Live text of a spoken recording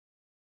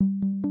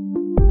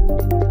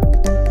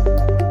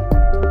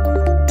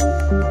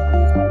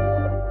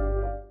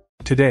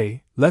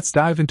Today, let's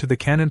dive into the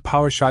Canon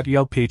PowerShot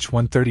ELPH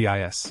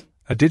 130IS,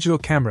 a digital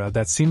camera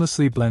that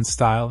seamlessly blends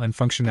style and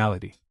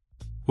functionality.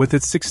 With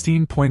its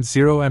 16.0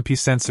 MP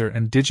sensor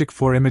and Digic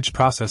 4 image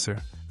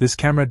processor, this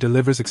camera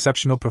delivers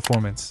exceptional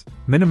performance,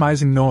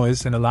 minimizing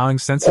noise and allowing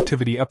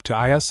sensitivity up to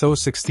ISO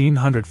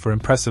 1600 for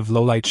impressive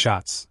low-light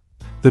shots.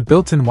 The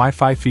built-in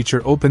Wi-Fi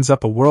feature opens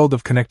up a world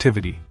of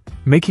connectivity,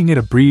 making it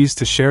a breeze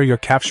to share your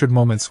captured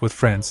moments with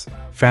friends,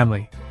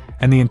 family,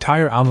 and the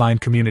entire online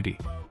community.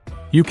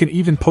 You can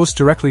even post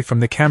directly from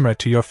the camera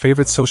to your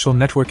favorite social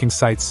networking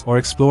sites or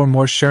explore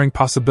more sharing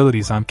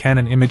possibilities on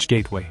Canon Image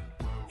Gateway.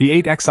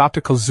 The 8x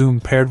optical zoom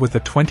paired with a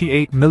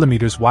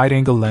 28mm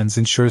wide-angle lens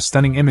ensures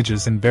stunning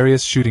images in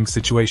various shooting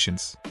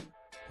situations.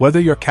 Whether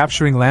you're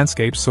capturing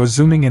landscapes or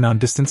zooming in on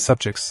distant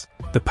subjects,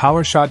 the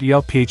PowerShot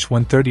ELPH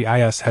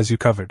 130IS has you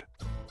covered.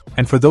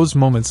 And for those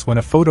moments when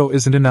a photo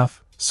isn't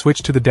enough,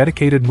 switch to the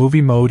dedicated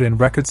movie mode and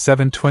record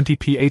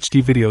 720p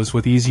HD videos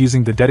with ease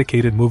using the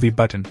dedicated movie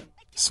button.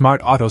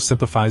 Smart Auto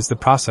simplifies the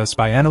process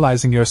by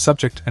analyzing your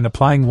subject and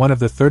applying one of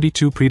the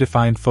 32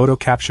 predefined photo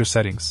capture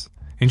settings,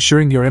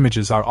 ensuring your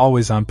images are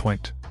always on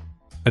point.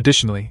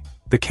 Additionally,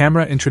 the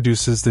camera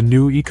introduces the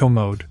new Eco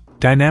mode,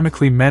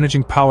 dynamically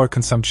managing power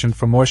consumption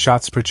for more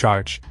shots per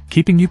charge,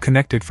 keeping you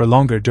connected for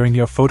longer during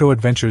your photo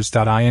adventures.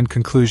 In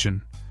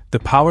conclusion, the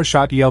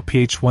PowerShot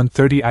ELPH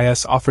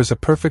 130IS offers a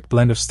perfect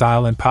blend of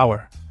style and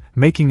power,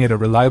 making it a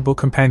reliable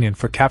companion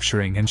for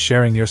capturing and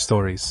sharing your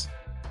stories.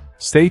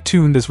 Stay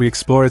tuned as we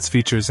explore its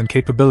features and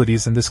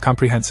capabilities in this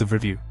comprehensive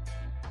review.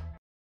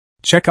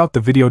 Check out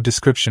the video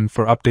description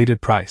for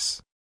updated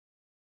price.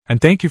 And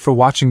thank you for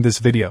watching this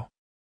video.